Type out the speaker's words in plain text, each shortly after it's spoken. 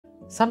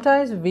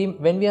Sometimes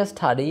when we are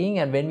studying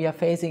and when we are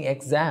facing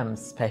exams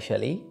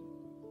especially,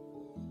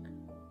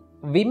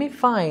 we may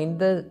find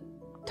the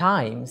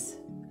times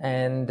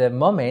and the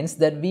moments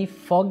that we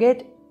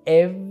forget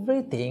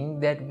everything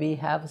that we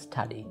have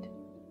studied.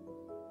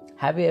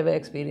 Have you ever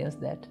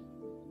experienced that?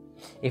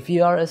 If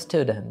you are a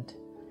student,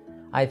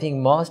 I think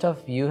most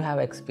of you have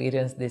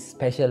experienced this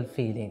special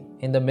feeling.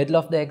 In the middle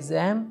of the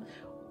exam,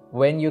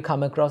 when you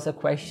come across a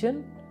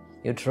question,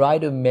 you try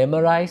to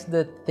memorize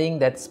the thing,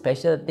 that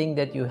special thing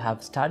that you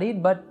have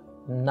studied, but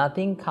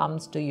nothing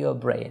comes to your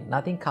brain,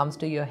 nothing comes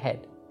to your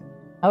head.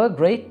 Our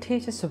great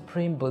teacher,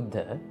 Supreme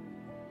Buddha,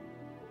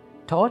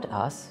 taught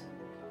us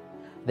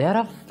there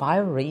are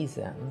 5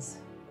 reasons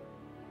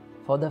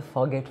for the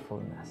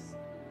forgetfulness.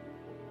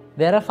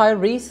 There are 5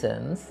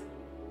 reasons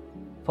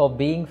for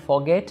being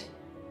forget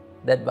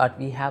that what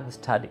we have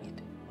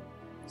studied.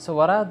 So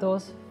what are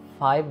those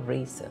 5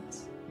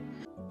 reasons?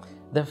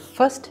 The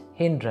first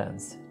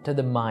hindrance to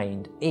the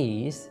mind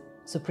is,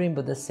 Supreme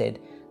Buddha said,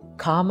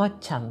 Kama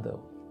Chanda.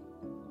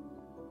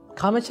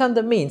 Kama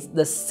Chanda means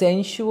the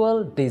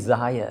sensual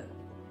desire,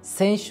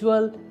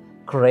 sensual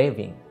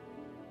craving.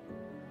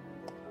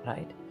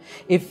 Right?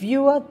 If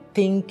you are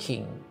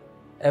thinking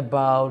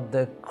about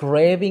the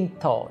craving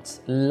thoughts,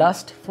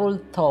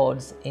 lustful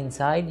thoughts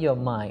inside your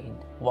mind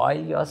while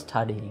you are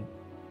studying,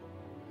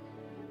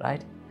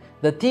 right?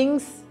 The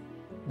things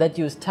that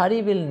you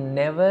study will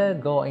never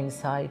go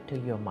inside to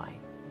your mind.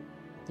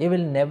 You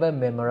will never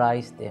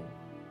memorize them.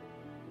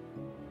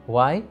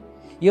 Why?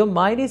 Your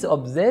mind is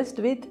obsessed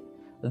with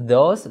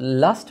those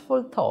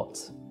lustful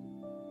thoughts.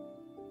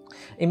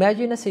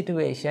 Imagine a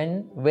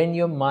situation when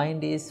your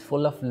mind is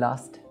full of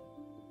lust.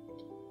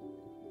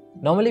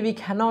 Normally we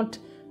cannot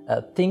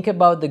think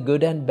about the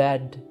good and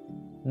bad.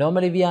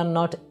 Normally we are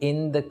not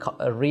in the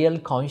real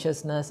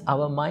consciousness.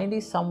 Our mind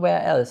is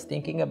somewhere else,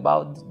 thinking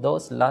about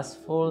those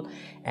lustful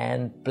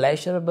and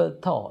pleasurable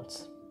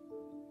thoughts.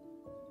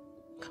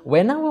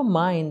 When our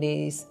mind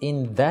is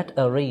in that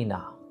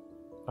arena,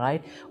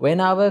 right?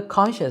 When our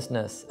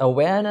consciousness,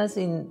 awareness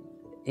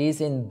is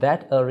in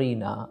that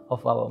arena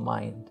of our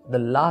mind, the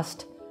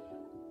lust,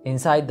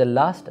 inside the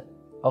lust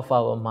of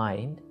our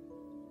mind,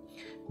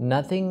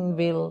 nothing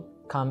will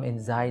come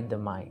inside the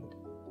mind,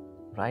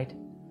 right?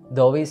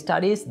 Though we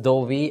study,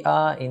 though we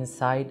are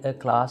inside a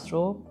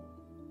classroom,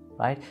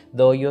 right?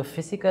 Though your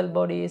physical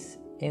body is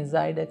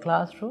inside a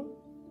classroom,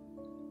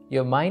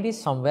 your mind is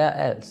somewhere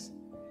else.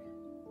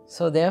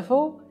 So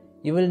therefore,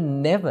 you will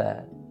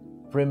never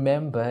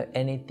remember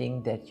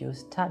anything that you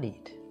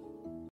studied.